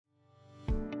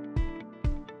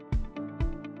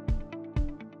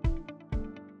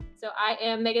So I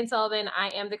am Megan Sullivan. I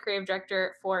am the creative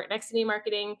director for Nextiny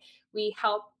Marketing. We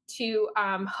help to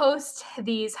host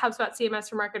these HubSpot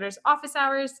CMS for marketers office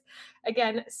hours.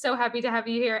 Again, so happy to have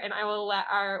you here, and I will let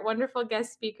our wonderful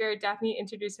guest speaker, Daphne,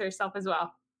 introduce herself as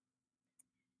well.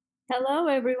 Hello,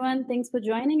 everyone. Thanks for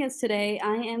joining us today.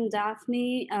 I am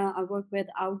Daphne. I work with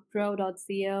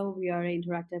outgrow.co. We are an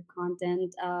interactive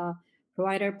content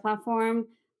provider platform.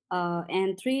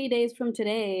 And 3 days from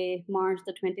today, March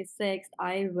the 26th,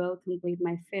 I will complete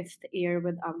my 5th year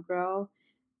with Outgrow.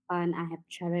 And I have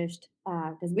cherished,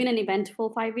 it's been an eventful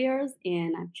 5 years,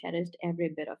 and I've cherished every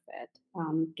bit of it.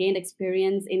 Gained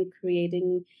experience in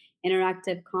creating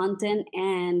interactive content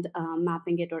and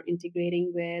mapping it or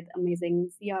integrating with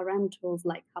amazing CRM tools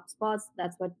like HubSpot.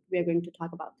 That's what we're going to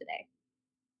talk about today.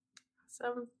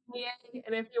 Awesome. Yay.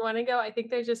 And if you want to go, I think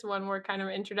there's just one more kind of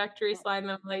introductory slide,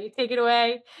 and I'll let you take it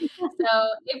away. So,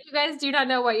 if you guys do not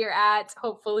know what you're at,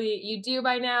 hopefully you do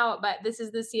by now, but this is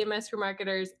the CMS for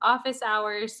Marketers office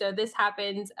hours. So, this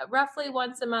happens roughly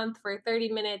once a month for 30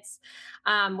 minutes.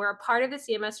 We're a part of the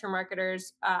CMS for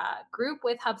Marketers group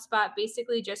with HubSpot,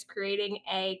 basically just creating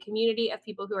a community of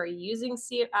people who are using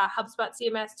HubSpot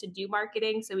CMS to do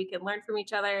marketing so we can learn from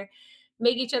each other,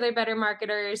 make each other better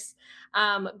marketers,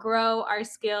 grow our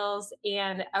skills,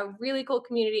 and a really cool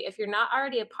community. If you're not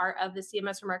already a part of the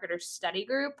CMS for Marketers study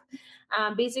group,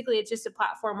 basically it's just a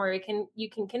platform where you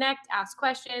can connect, ask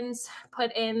questions,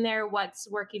 put in there what's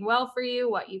working well for you,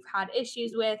 what you've had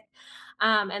issues with.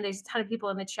 And there's a ton of people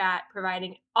in the chat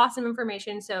providing awesome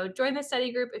information. So join the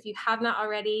study group if you have not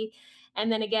already.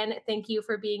 And then again, thank you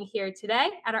for being here today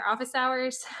at our office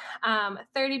hours.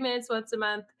 30 minutes once a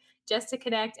month just to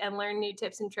connect and learn new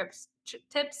tips and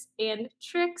tips and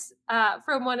tricks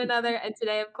from one another. And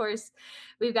today, of course,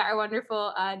 we've got our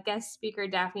wonderful guest speaker,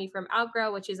 Daphne from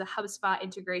Outgrow, which is a HubSpot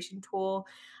integration tool,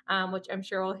 which I'm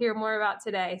sure we'll hear more about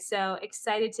today. So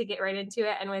excited to get right into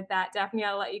it. And with that, Daphne,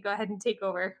 I'll let you go ahead and take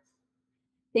over.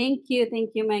 Thank you.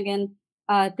 Thank you, Megan.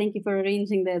 Thank you for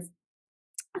arranging this.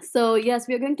 So, yes,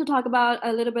 we're going to talk about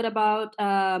a little bit about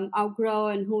Outgrow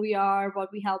and who we are, what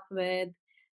we help with.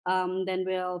 Then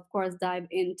we'll, of course, dive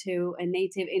into a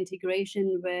native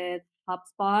integration with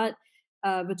HubSpot,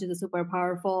 which is a super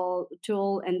powerful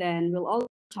tool. And then we'll also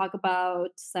talk about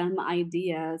some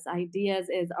ideas. Ideas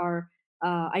is our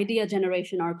idea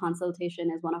generation or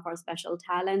consultation is one of our special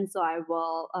talents. So I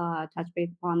will touch base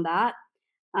upon that.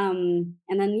 And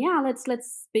then yeah,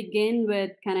 let's begin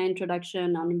with kind of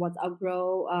introduction on what's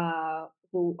Outgrow,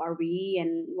 who are we,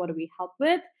 and what do we help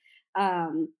with.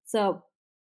 So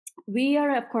we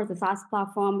are, of course, a SaaS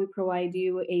platform. We provide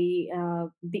you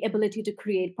the ability to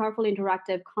create powerful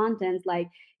interactive content like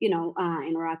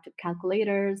interactive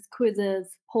calculators,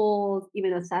 quizzes, polls,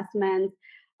 even assessments.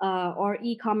 Or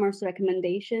e-commerce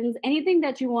recommendations, anything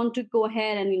that you want to go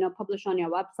ahead and publish on your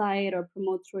website or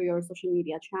promote through your social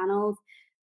media channels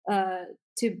uh,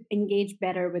 to engage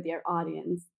better with your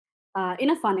audience in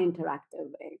a fun,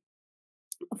 interactive way.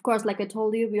 Of course, like I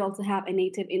told you, we also have a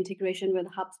native integration with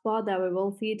HubSpot that we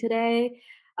will see today.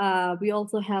 We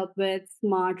also help with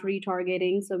smart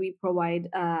retargeting. So we provide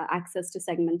access to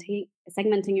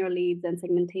segmenting your leads and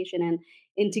segmentation and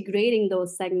integrating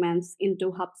those segments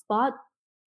into HubSpot.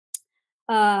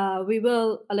 We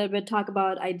will a little bit talk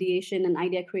about ideation and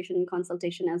idea creation and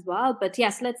consultation as well. But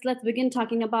yes, let's begin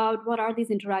talking about what are these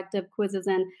interactive quizzes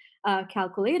and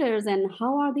calculators, and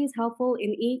how are these helpful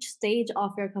in each stage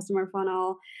of your customer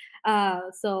funnel.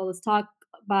 So let's talk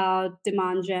about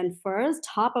demand gen first.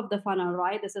 Top of the funnel,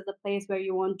 right? This is the place where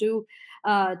you want to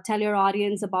tell your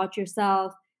audience about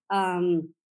yourself. And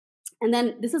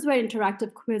then this is where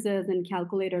interactive quizzes and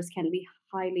calculators can be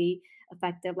highly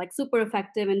effective, like super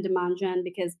effective in demand gen,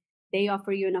 because they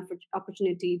offer you an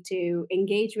opportunity to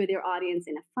engage with your audience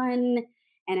in a fun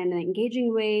and in an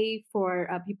engaging way for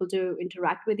people to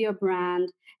interact with your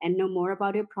brand and know more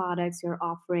about your products, your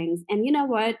offerings. And you know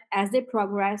what? As they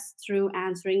progress through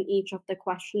answering each of the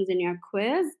questions in your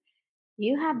quiz,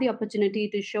 you have the opportunity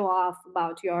to show off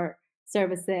about your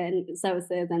services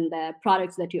and the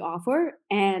products that you offer.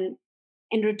 And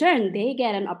in return, they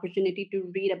get an opportunity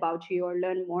to read about you or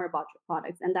learn more about your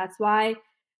products. And that's why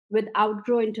with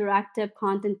Outgrow interactive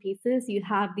content pieces, you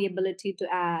have the ability to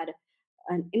add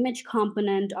an image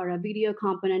component or a video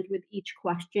component with each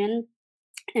question.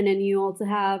 And then we also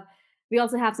have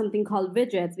something called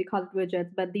widgets. We call it widgets,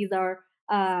 but these are,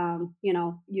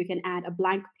 you can add a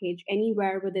blank page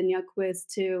anywhere within your quiz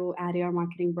to add your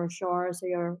marketing brochure so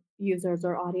your users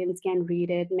or audience can read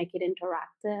it, make it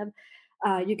interactive.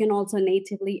 You can also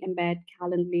natively embed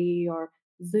Calendly or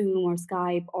Zoom or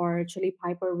Skype or Chili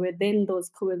Piper within those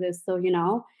quizzes. So,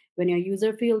 When your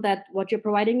user feel that what you're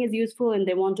providing is useful and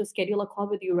they want to schedule a call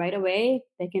with you right away,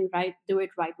 they can do it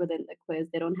right within the quiz.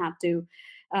 They don't have to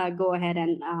go ahead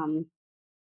and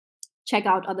check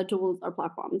out other tools or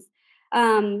platforms.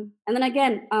 And then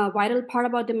again, a vital part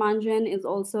about demand gen is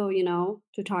also,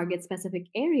 to target specific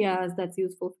areas that's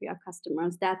useful for your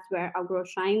customers. That's where our growth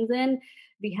shines in.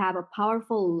 We have a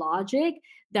powerful logic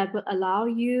that will allow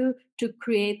you to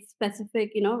create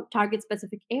specific, target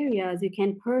specific areas. You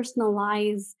can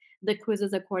personalize the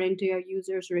quizzes according to your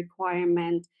user's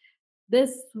requirement.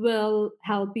 This will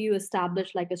help you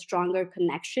establish like a stronger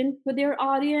connection with your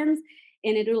audience,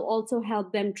 and it will also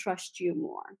help them trust you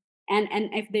more. And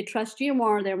if they trust you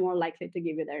more, they're more likely to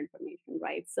give you their information,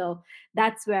 right? So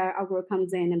that's where our work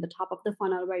comes in the top of the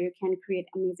funnel, where you can create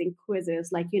amazing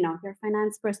quizzes like, your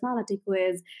finance personality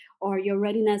quiz or your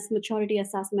readiness maturity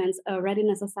assessments,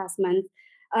 readiness assessments.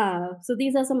 So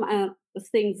these are some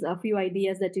things, a few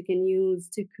ideas that you can use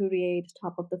to create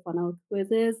top of the funnel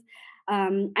quizzes.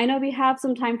 I know we have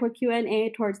some time for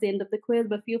Q&A towards the end of the quiz,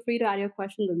 but feel free to add your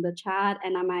questions in the chat,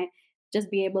 and I might just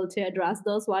be able to address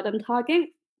those while I'm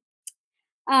talking.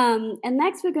 And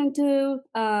next, we're going to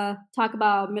talk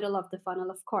about middle of the funnel.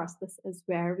 Of course, this is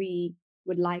where we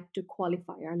would like to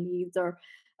qualify our leads or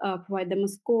provide them a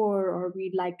score, or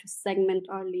we'd like to segment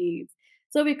our leads.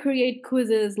 So we create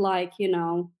quizzes like,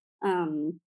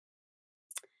 um,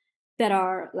 that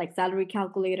are like salary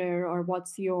calculator, or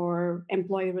what's your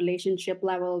employee relationship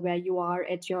level, where you are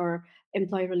at your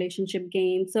employee relationship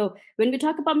game. So when we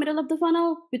talk about middle of the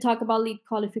funnel, we talk about lead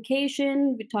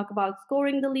qualification, we talk about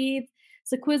scoring the leads.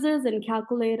 So quizzes and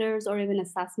calculators or even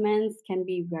assessments can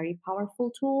be very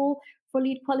powerful tool for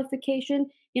lead qualification.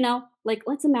 Like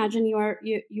let's imagine you are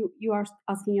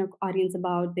asking your audience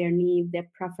about their needs, their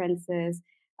preferences,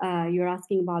 you're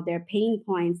asking about their pain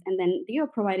points, and then you're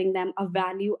providing them a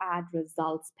value add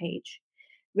results page.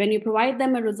 When you provide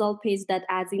them a result page that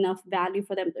adds enough value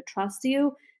for them to trust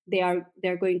you,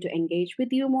 they're going to engage with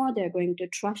you more, they're going to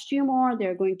trust you more,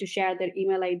 they're going to share their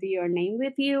email ID or name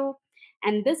with you.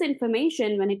 And this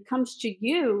information, when it comes to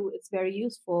you, it's very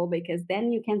useful, because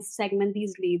then you can segment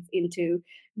these leads into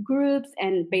groups,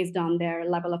 and based on their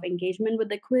level of engagement with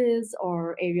the quiz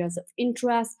or areas of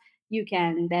interest, you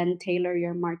can then tailor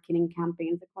your marketing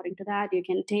campaigns according to that. You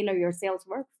can tailor your sales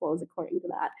workflows according to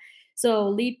that. So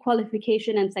lead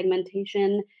qualification and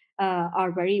segmentation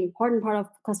are very important part of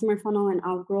customer funnel, and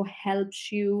Outgrow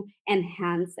helps you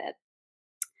enhance it.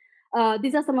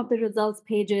 These are some of the results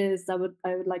pages I would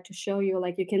like to show you.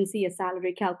 Like you can see a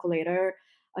salary calculator.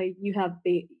 You have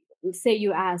the Say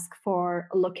you ask for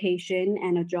a location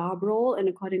and a job role, and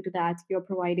according to that, you're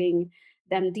providing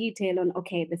them detail on,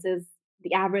 okay, this is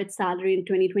the average salary in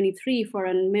 2023 for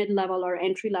a mid-level or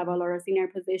entry level or a senior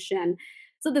position.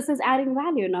 So this is adding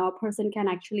value. Now a person can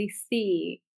actually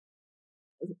see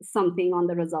something on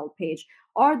the result page.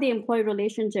 Or the employee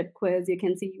relationship quiz, you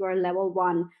can see you are level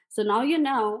 1. So now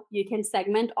you can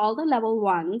segment all the level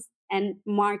 1s and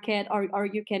market, or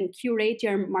you can curate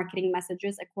your marketing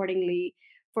messages accordingly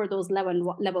for those level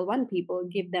 1 people,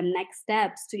 give them next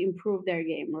steps to improve their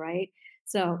game, right?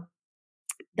 So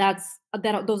those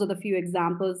are the few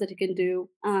examples that you can do.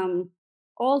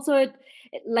 Also,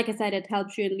 like I said, it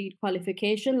helps you in lead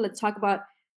qualification. Let's talk about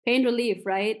pain relief,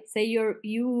 right? Say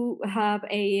you have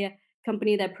a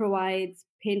company that provides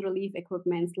pain relief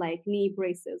equipments like knee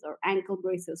braces or ankle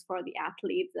braces for the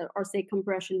athletes, or say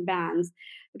compression bands.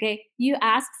 Okay, you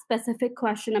ask specific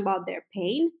question about their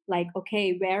pain, like,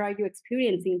 okay, where are you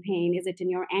experiencing pain? Is it in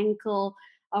your ankle?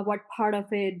 What part of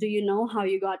it? Do you know how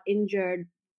you got injured?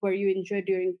 Were you injured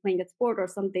during playing a sport or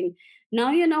something?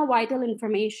 Now you know vital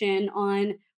information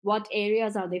on what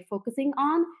areas are they focusing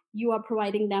on. You are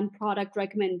providing them product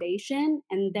recommendation,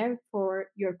 and therefore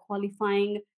you're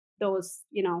qualifying those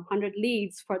 100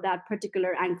 leads for that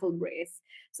particular ankle brace.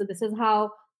 So this is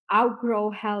how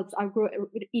Outgrow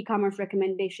e-commerce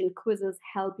recommendation quizzes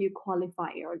help you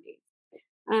qualify your leads.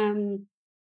 um,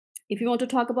 if you want to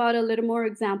talk about a little more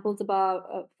examples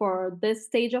about for this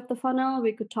stage of the funnel,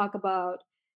 we could talk about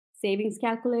savings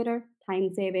calculator, time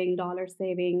saving, dollar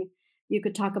saving. You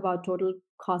could talk about total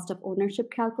cost of ownership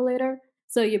calculator.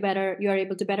 So you're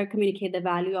able to better communicate the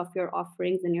value of your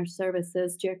offerings and your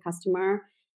services to your customer.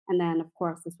 And then of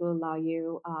course this will allow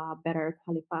you better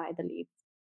qualify the leads.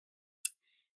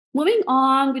 Moving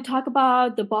on, we talk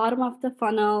about the bottom of the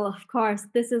funnel. Of course,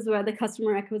 this is where the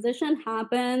customer acquisition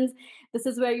happens. This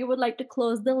is where you would like to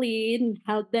close the lead and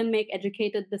help them make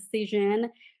educated decision,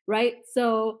 right?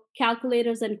 So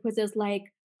calculators and quizzes like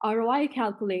ROI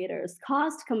calculators,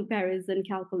 cost comparison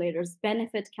calculators,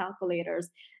 benefit calculators.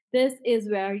 This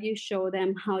is where you show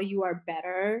them how you are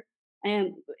better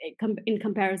and in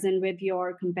comparison with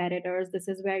your competitors. This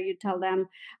is where you tell them,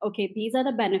 okay, these are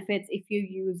the benefits if you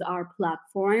use our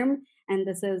platform, and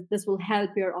this will help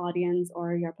your audience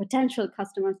or your potential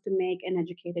customers to make an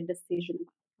educated decision.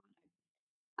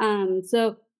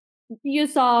 So you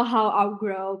saw how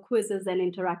Outgrow quizzes and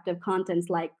interactive contents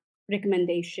like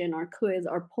recommendation or quiz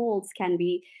or polls can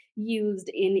be used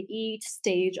in each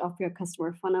stage of your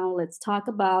customer funnel. Let's talk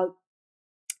about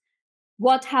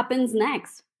what happens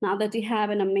next. Now that you have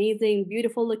an amazing,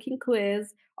 beautiful looking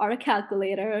quiz or a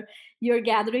calculator, you're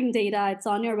gathering data, it's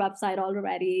on your website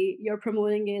already, you're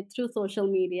promoting it through social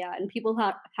media, and people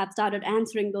have started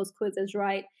answering those quizzes,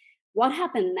 right? What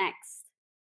happened next?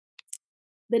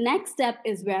 The next step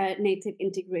is where native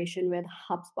integration with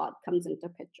HubSpot comes into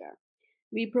picture.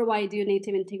 We provide you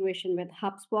native integration with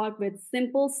HubSpot with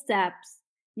simple steps.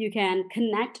 You can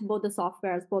connect both the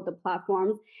softwares, both the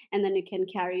platforms, and then you can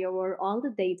carry over all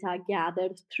the data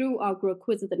gathered through our group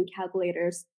quizzes and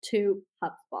calculators to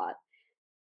HubSpot.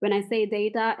 When I say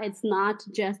data, it's not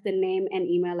just the name and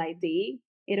email ID.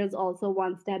 It is also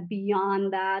one step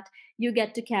beyond that. You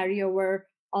get to carry over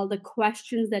all the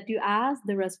questions that you ask,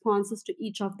 the responses to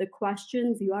each of the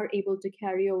questions. You are able to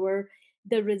carry over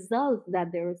the results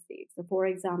that they receive. So, for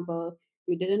example,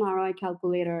 you did an ROI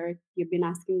calculator, you've been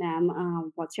asking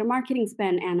them, what's your marketing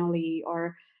spend annually,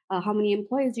 or how many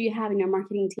employees do you have in your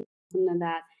marketing team, something like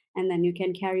that. And then you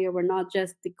can carry over not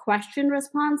just the question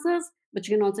responses, but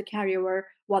you can also carry over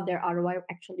what their ROI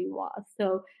actually was.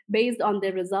 So, based on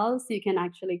the results, you can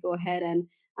actually go ahead and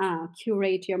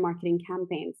curate your marketing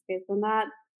campaigns based on that.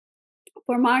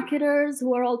 For marketers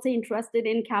who are also interested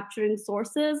in capturing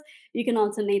sources, you can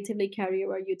also natively carry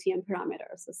over UTM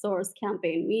parameters, so source,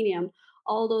 campaign, medium.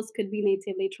 All those could be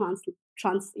natively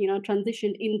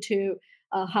transitioned into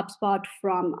HubSpot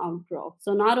from Outgrow.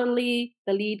 So not only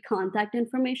the lead contact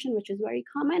information, which is very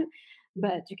common,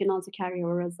 but you can also carry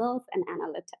over results and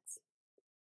analytics.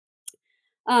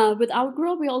 With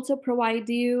Outgrow, we also provide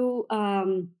you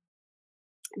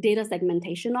data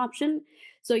segmentation option.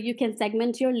 So you can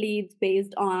segment your leads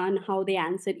based on how they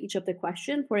answered each of the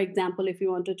questions. For example, if you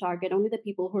want to target only the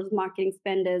people whose marketing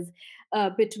spend is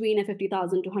between a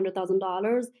 $50,000 to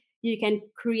 $100,000, you can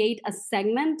create a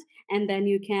segment and then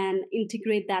you can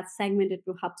integrate that segment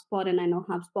into HubSpot. And I know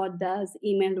HubSpot does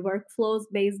email workflows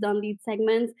based on lead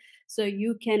segments. So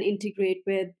you can integrate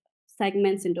with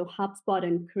segments into HubSpot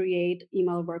and create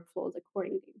email workflows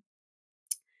accordingly.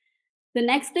 The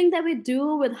next thing that we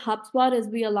do with HubSpot is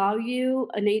we allow you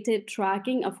a native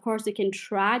tracking. Of course, you can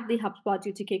track the HubSpot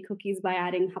UTK cookies by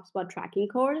adding HubSpot tracking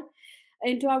code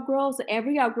into Outgrow. So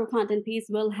every Outgrow content piece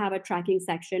will have a tracking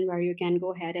section where you can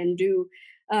go ahead and do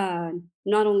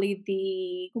not only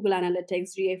the Google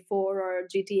Analytics, GA4 or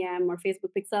GTM or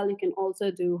Facebook Pixel, you can also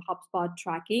do HubSpot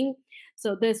tracking.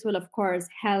 So this will, of course,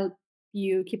 help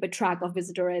you keep a track of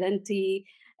visitor identity,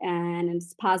 and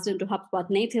it's passed into HubSpot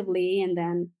natively. And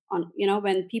then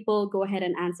when people go ahead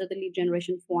and answer the lead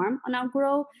generation form on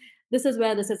Outgrow, this is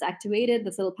where this is activated.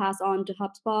 This will pass on to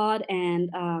HubSpot,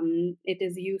 and it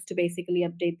is used to basically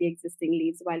update the existing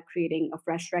leads while creating a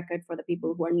fresh record for the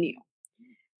people who are new.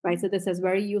 Right. So this is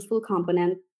very useful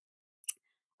component.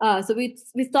 So we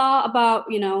saw about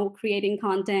creating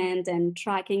content and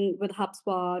tracking with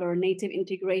HubSpot or native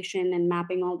integration and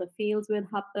mapping all the fields with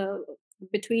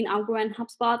between Outgrow and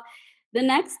HubSpot. The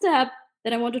next step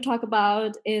that I want to talk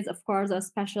about is, of course, a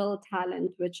special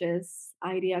talent, which is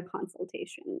idea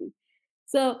consultation.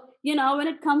 So, when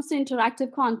it comes to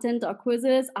interactive content or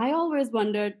quizzes, I always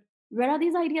wondered, where are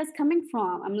these ideas coming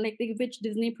from? I'm like, which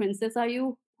Disney princess are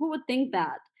you? Who would think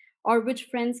that? Or which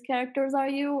Friends characters are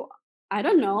you? I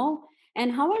don't know.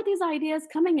 And how are these ideas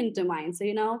coming into mind?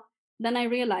 So, then I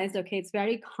realized, okay, it's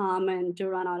very common to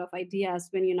run out of ideas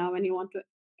when you want to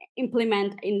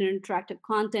implement interactive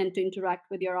content to interact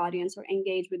with your audience or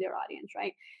engage with your audience,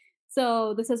 right?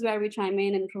 So this is where we chime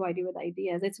in and provide you with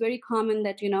ideas. It's very common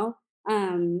that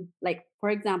like for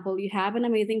example, you have an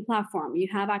amazing platform, you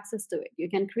have access to it, you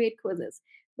can create quizzes,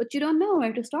 but you don't know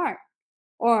where to start.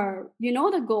 Or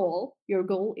your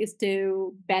goal is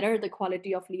to better the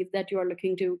quality of leads that you are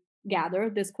looking to gather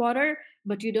this quarter,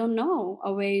 but you don't know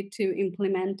a way to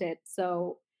implement it.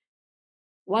 So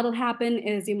what'll happen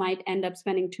is you might end up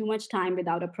spending too much time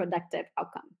without a productive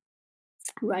outcome,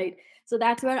 right? So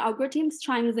that's where our teams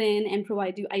chimes in and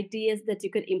provide you ideas that you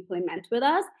could implement with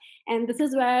us. And this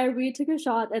is where we took a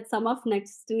shot at some of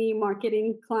Nextiny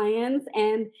marketing clients.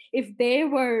 And if they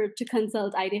were to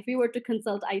consult if we were to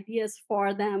consult ideas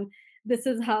for them, this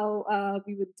is how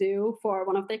we would do for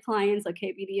one of their clients.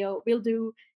 Okay, we'll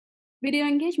do video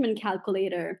engagement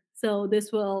calculator. So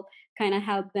this will kind of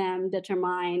help them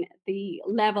determine the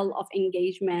level of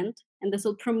engagement, and this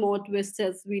will promote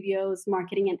Vista's videos,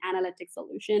 marketing, and analytics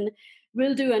solution.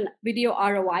 We'll do a video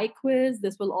ROI quiz.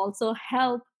 This will also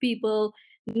help people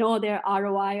know their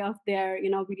ROI of their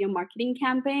video marketing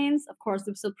campaigns. Of course,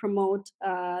 this will promote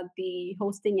the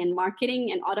hosting and marketing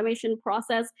and automation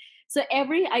process. So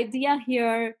every idea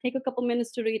here, take a couple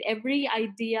minutes to read. Every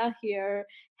idea here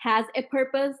has a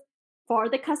purpose for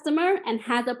the customer and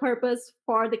has a purpose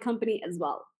for the company as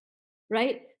well,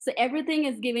 right? So everything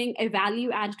is giving a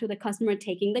value add to the customer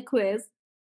taking the quiz.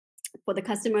 For the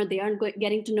customer, they aren't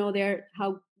getting to know their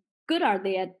how good are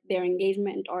they at their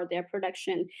engagement or their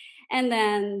production, and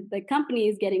then the company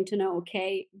is getting to know,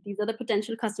 okay, these are the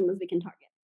potential customers we can target,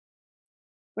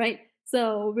 right?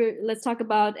 So let's talk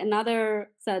about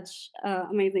another such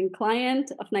amazing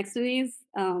client of Nextiny's.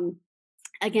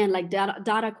 Again, like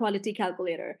data quality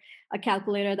calculator, a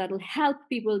calculator that will help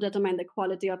people determine the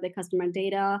quality of their customer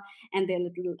data, and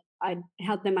then it will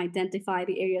help them identify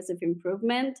the areas of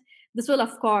improvement. This will,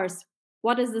 of course,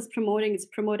 what is this promoting? It's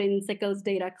promoting Sickles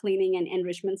data cleaning and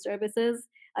enrichment services.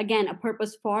 Again, a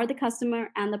purpose for the customer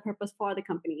and the purpose for the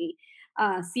company.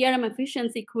 CRM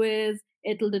efficiency quiz,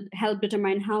 it'll help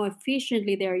determine how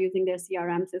efficiently they are using their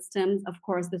CRM systems. Of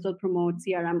course, this will promote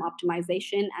CRM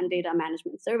optimization and data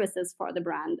management services for the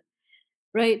brand,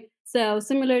 right? So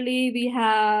similarly, we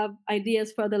have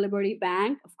ideas for the Liberty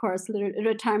Bank. Of course,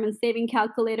 retirement saving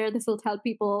calculator. This will tell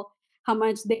people how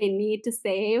much they need to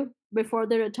save before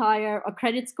they retire. A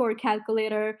credit score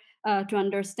calculator to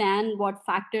understand what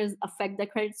factors affect the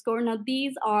credit score. Now,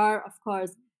 these are, of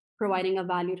course, providing a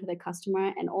value to the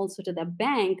customer and also to the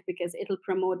bank, because it'll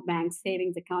promote bank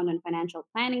savings account and financial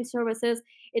planning services.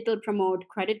 It'll promote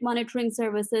credit monitoring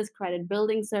services, credit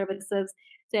building services.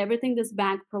 So everything this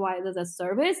bank provides as a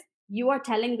service, you are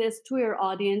telling this to your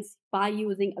audience by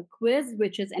using a quiz,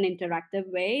 which is an interactive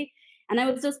way. And I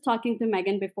was just talking to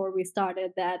Megan before we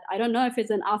started that I don't know if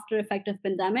it's an after effect of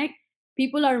pandemic.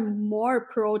 People are more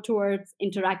pro towards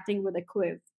interacting with a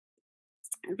quiz,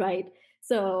 right?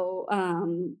 So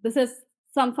this is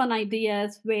some fun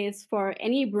ideas, ways for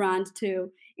any brand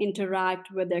to interact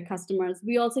with their customers.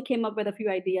 We also came up with a few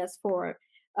ideas for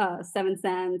 7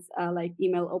 cents, like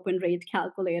email open rate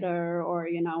calculator, or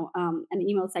an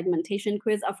email segmentation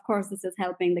quiz. Of course, this is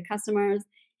helping the customers,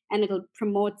 and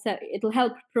it'll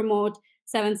help promote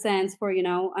 7 cents for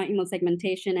email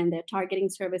segmentation and their targeting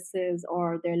services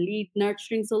or their lead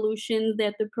nurturing solutions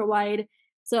that they provide.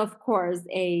 So, of course,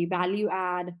 a value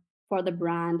add for the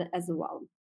brand as well.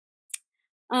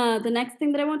 The next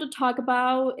thing that I want to talk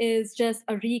about is just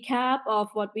a recap of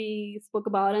what we spoke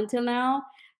about until now.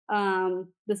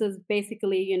 This is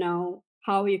basically,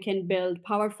 how you can build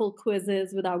powerful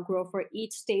quizzes with Outgrow for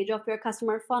each stage of your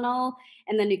customer funnel.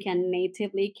 And then you can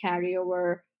natively carry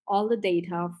over all the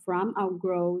data from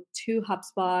Outgrow to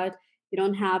HubSpot. You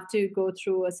don't have to go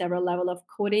through a several level of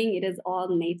coding. It is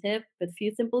all native with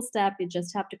few simple steps. You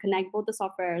just have to connect both the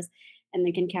softwares and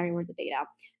they can carry over the data.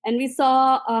 And we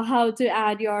saw how to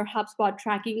add your HubSpot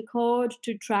tracking code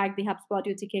to track the HubSpot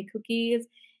UTK cookies.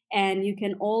 And you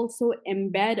can also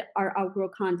embed our Outgrow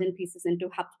content pieces into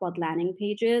HubSpot landing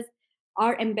pages.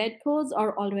 Our embed codes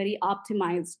are already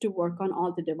optimized to work on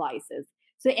all the devices.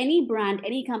 So any brand,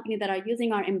 any company that are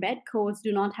using our embed codes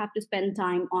do not have to spend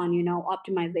time on,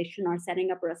 optimization or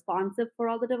setting up responsive for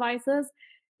all the devices.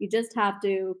 You just have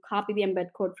to copy the embed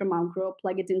code from Outgrow,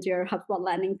 plug it into your HubSpot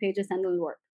landing pages, and it'll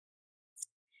work.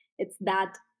 It's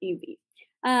that easy.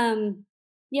 Um,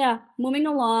 yeah, moving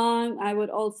along, I would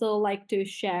also like to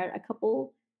share a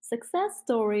couple success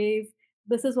stories.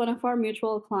 This is one of our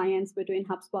mutual clients between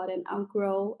HubSpot and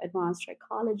Outgrow Advanced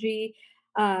Trichology.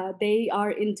 They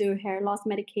are into hair loss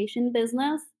medication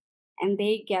business, and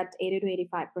they get 80 to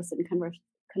 85%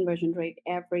 conversion rate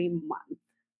every month.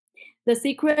 The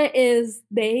secret is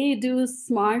they do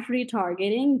smart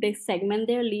retargeting. They segment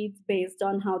their leads based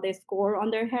on how they score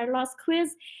on their hair loss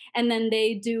quiz, and then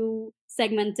they do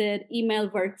segmented email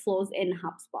workflows in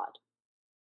HubSpot.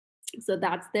 So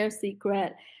that's their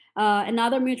secret.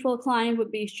 Another mutual client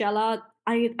would be Shella.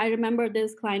 I remember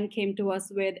this client came to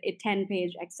us with a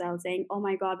 10-page Excel saying, oh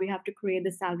my God, we have to create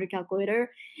this salary calculator.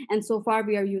 And so far,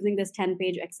 we are using this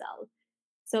 10-page Excel.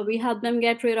 So we helped them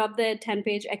get rid of the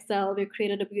 10-page Excel. We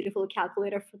created a beautiful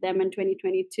calculator for them in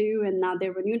 2022, and now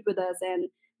they're renewed with us, and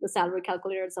the salary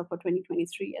calculator is up for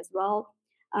 2023 as well.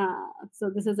 So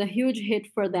this is a huge hit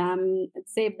for them. It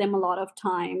saved them a lot of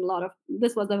time.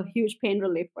 This was a huge pain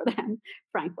relief for them,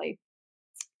 frankly.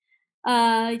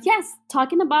 Yes,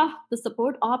 talking about the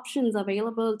support options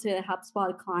available to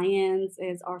HubSpot clients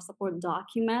is our support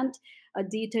document, a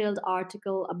detailed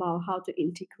article about how to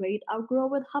integrate Outgrow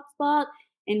with HubSpot.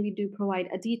 And we do provide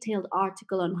a detailed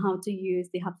article on how to use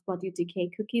the HubSpot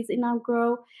UTK cookies in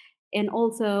Outgrow. And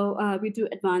also, we do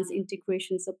advanced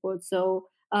integration support. So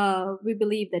we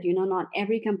believe that, not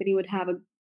every company would have a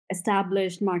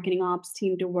established marketing ops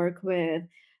team to work with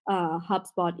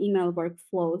HubSpot email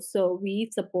workflows. So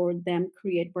we support them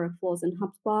create workflows in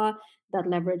HubSpot that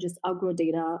leverages Outgrow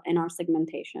data and our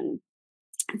segmentation.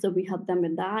 So we help them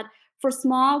with that. For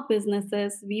small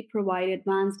businesses, we provide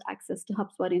advanced access to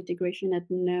HubSpot integration at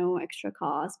no extra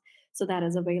cost. So that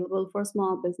is available for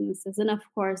small businesses. And of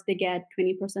course, they get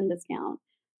 20% discount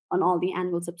on all the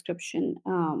annual subscription,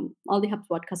 all the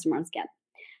HubSpot customers get.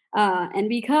 And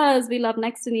because we love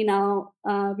Nextiny now,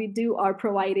 we do are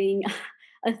providing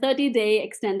a 30-day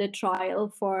extended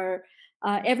trial for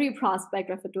every prospect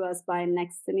referred to us by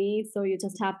Nextiny. So you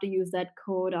just have to use that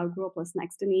code Outgrow plus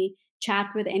Nextiny.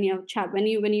 Chat with any of chat when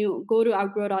you go to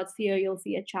outgrow.co, you'll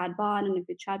see a chat bot, and if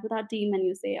you chat with our team and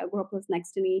you say Outgrow plus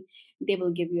Nextiny, they will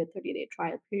give you a 30-day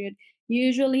trial period.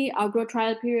 Usually, Outgrow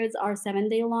trial periods are 7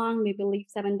 day long. We believe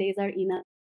 7 days are enough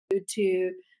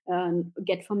to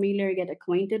get familiar, get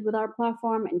acquainted with our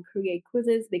platform, and create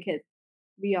quizzes because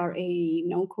we are a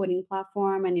no coding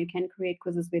platform and you can create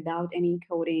quizzes without any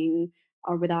coding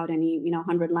or without any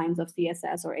 100 lines of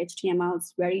css or html.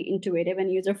 It's very intuitive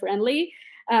and user friendly,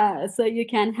 so you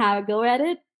can have a go at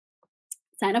it.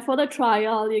 Sign up for the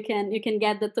trial. You can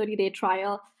get the 30-day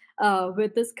trial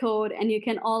with this code, and you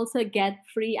can also get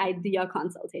free idea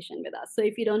consultation with us. So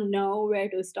if you don't know where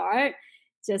to start,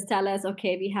 just tell us,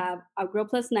 okay, we have our grow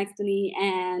plus Nextiny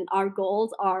and our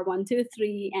goals are 1 2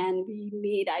 3 and we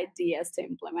need ideas to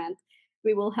implement.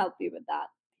 We will help you with that.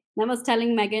 And I was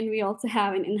telling Megan, we also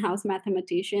have an in-house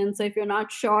mathematician. So if you're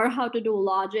not sure how to do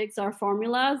logics or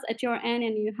formulas at your end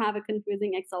and you have a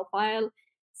confusing Excel file,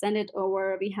 send it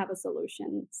over. We have a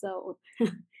solution. So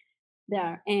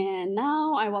there. And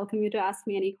now I welcome you to ask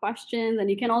me any questions.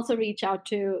 And you can also reach out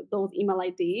to those email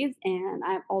IDs. And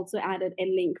I've also added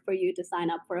a link for you to sign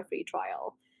up for a free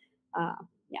trial. Uh,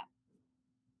 yeah.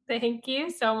 Thank you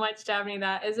so much, Dabney.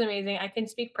 That is amazing. I can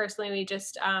speak personally.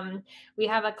 We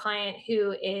have a client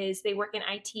who is they work in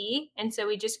IT, and so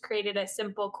we just created a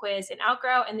simple quiz in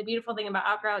Outgrow. And the beautiful thing about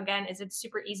Outgrow again is it's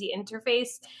super easy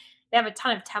interface. They have a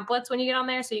ton of templates when you get on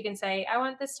there, so you can say, I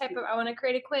want to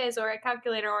create a quiz or a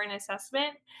calculator or an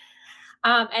assessment,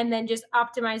 and then just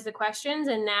optimize the questions.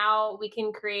 And now we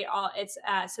can create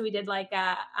so we did like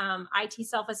a IT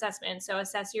self-assessment. So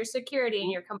assess your security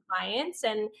and your compliance.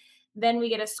 And then we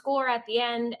get a score at the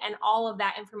end, and all of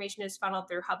that information is funneled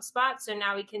through HubSpot. So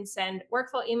now we can send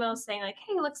workflow emails saying like,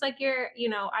 hey, looks like your,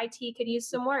 IT could use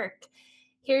some work.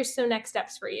 Here's some next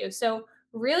steps for you. So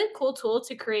really cool tool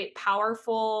to create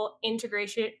powerful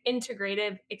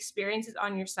integrative experiences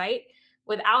on your site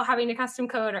without having to custom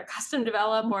code or custom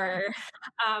develop or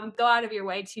go out of your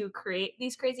way to create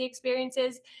these crazy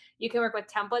experiences. You can work with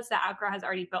templates that Outgrow has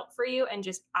already built for you and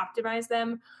just optimize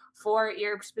them for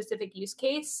your specific use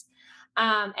case.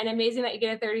 And amazing that you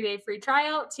get a 30-day free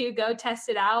trial to go test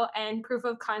it out and proof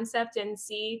of concept and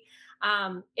see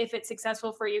if it's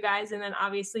successful for you guys, and then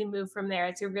obviously move from there.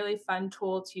 It's a really fun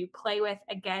tool to play with,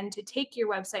 again, to take your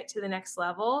website to the next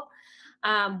level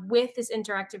with this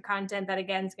interactive content that,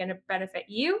 again, is going to benefit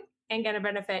you and going to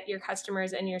benefit your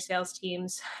customers and your sales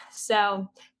teams. So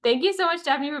thank you so much,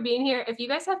 Daphne, for being here. If you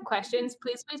guys have questions,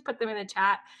 please put them in the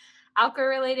chat. Outgrow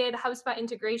related, HubSpot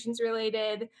integrations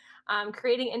related,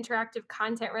 creating interactive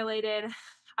content related.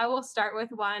 I will start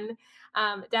with one.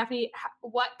 Daphne,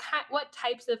 what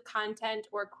types of content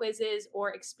or quizzes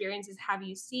or experiences have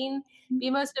you seen be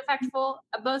most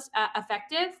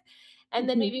effective? And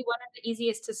then Mhm. maybe what are the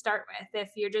easiest to start with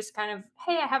if you're just kind of,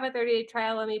 hey, I have a 30-day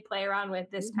trial, let me play around with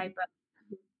this type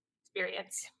of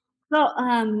experience. So,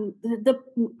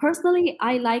 personally,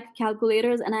 I like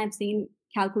calculators, and I've seen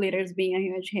calculators being a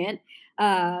huge hit.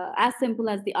 As simple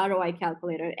as the ROI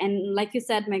calculator, and like you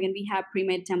said, Megan, we have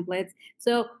pre-made templates.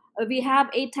 So we have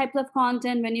 8 types of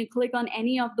content. When you click on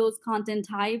any of those content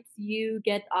types, you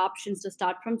get options to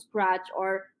start from scratch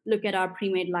or look at our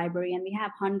pre-made library, and we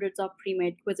have hundreds of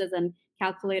pre-made quizzes and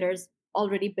calculators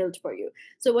already built for you.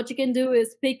 So what you can do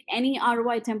is pick any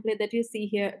ROI template that you see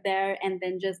here, there, and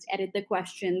then just edit the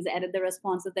questions, edit the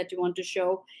responses that you want to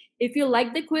show. If you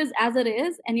like the quiz as it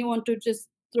is and you want to just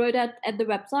throw it at the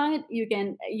website, you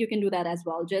can do that as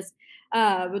well. Just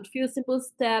with few simple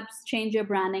steps, change your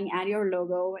branding, add your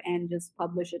logo, and just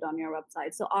publish it on your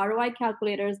website. So ROI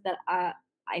calculators that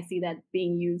I see that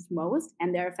being used most,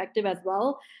 and they're effective as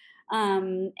well.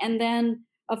 And then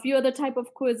a few other type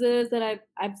of quizzes that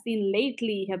I've seen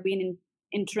lately have been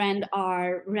in trend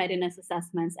are readiness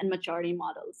assessments and maturity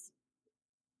models,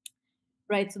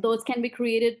 right? So those can be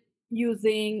created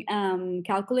using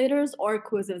calculators or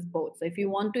quizzes both. So if you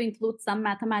want to include some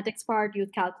mathematics part, use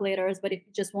calculators. But if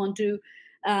you just want to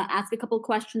ask a couple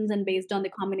questions and based on the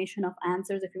combination of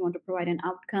answers, if you want to provide an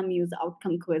outcome, use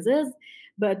outcome quizzes.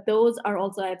 But those are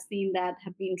also I've seen that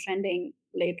have been trending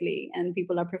lately, and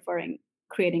people are preferring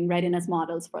creating readiness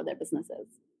models for their businesses.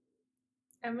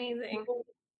 Amazing.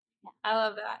 I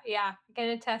love that. Yeah, I can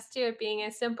attest to it being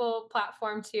a simple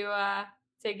platform to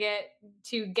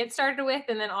get started with,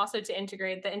 and then also to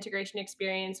integrate. The integration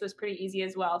experience was pretty easy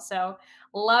as well. So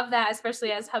love that,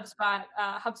 especially as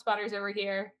HubSpotters over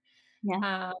here.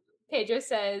 Yeah. Um, Pedro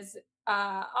says,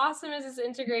 "Awesome is this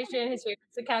integration. His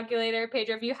favorite's the calculator."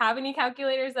 Pedro, if you have any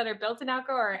calculators that are built in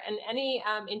Outgo or in any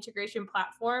integration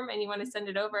platform, and you want to send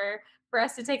it over for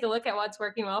us to take a look at what's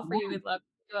working well for you, Yeah. we'd love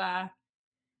to.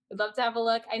 Would love to have a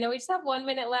look. I know we just have 1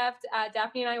 minute left.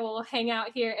 Daphne and I will hang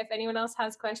out here if anyone else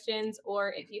has questions,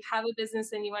 or if you have a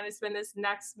business and you want to spend this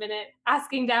next minute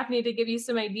asking Daphne to give you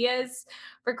some ideas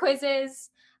for quizzes.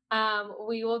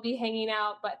 We will be hanging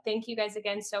out. But thank you guys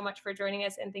again so much for joining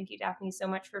us, and thank you, Daphne, so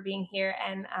much for being here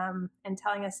and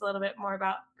telling us a little bit more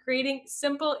about creating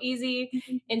simple, easy,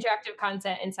 interactive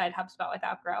content inside HubSpot with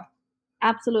Outgrow.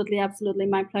 Absolutely, absolutely.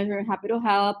 My pleasure. Happy to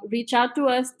help. Reach out to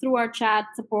us through our chat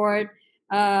support.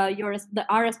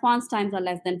 Our response times are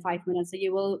less than 5 minutes, so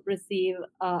you will receive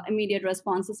immediate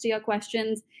responses to your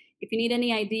questions. If you need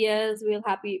any ideas, we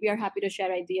are happy to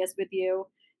share ideas with you.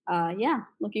 Yeah,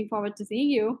 looking forward to seeing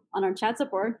you on our chat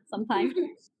support sometime.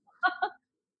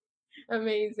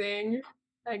 Amazing.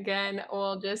 Again,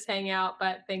 we'll just hang out,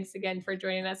 but thanks again for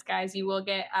joining us, guys. You will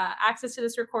get access to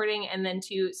this recording and then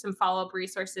to some follow up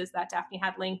resources that Daphne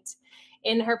had linked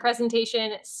in her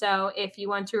presentation. So if you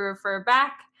want to refer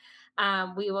back,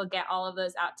 we will get all of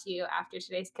those out to you after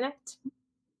today's Connect.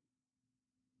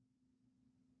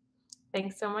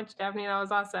 Thanks so much, Daphne. That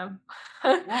was awesome.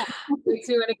 Yeah, Makes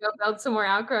me want to go build some more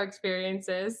outgrow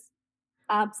experiences.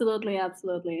 absolutely,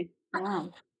 absolutely. Yeah.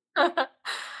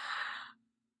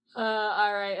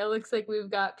 All right. It looks like we've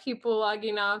got people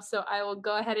logging off, so I will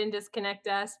go ahead and disconnect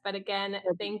us. But again,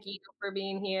 thank you for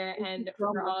being here Thank you and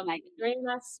so for much, all of you Megan. joining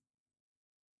us.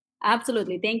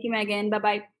 Absolutely. Thank you, Megan. Bye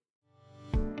bye.